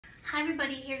Hi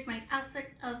everybody, here's my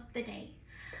outfit of the day.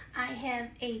 I have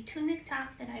a tunic top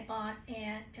that I bought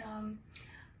at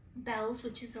Bell's,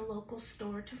 which is a local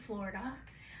store to Florida.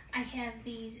 I have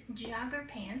these jogger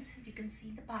pants, if you can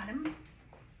see the bottom.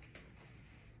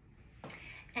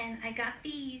 And I got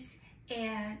these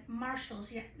at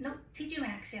Marshall's, TJ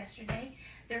Maxx yesterday.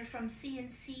 They're from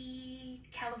CNC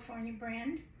California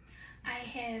brand. I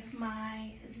have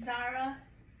my Zara,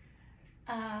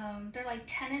 they're like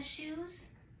tennis shoes.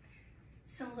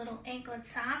 Some little anklet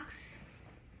socks.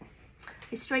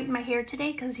 I straightened my hair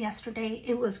today because yesterday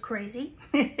it was crazy.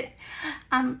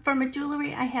 For my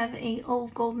jewelry, I have a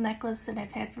old gold necklace that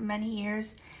I've had for many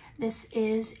years. This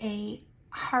is a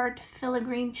heart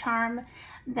filigree charm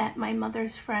that my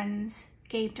mother's friends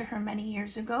gave to her many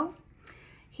years ago.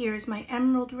 Here's my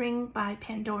emerald ring by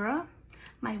Pandora,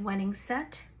 my wedding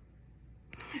set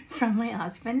from my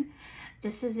husband.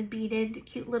 This is a beaded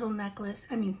cute little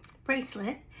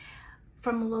bracelet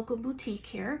from a local boutique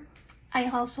here. I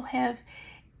also have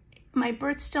my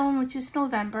birthstone, which is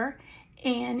November,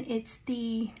 and it's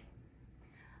by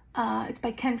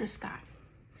Kendra Scott.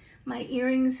 My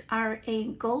earrings are a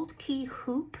gold key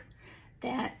hoop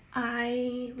that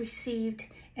I received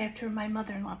after my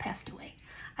mother-in-law passed away.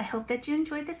 I hope that you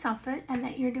enjoyed this outfit and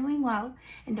that you're doing well.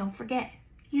 And don't forget,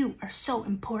 you are so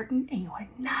important and you are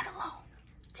not alone.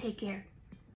 Take care.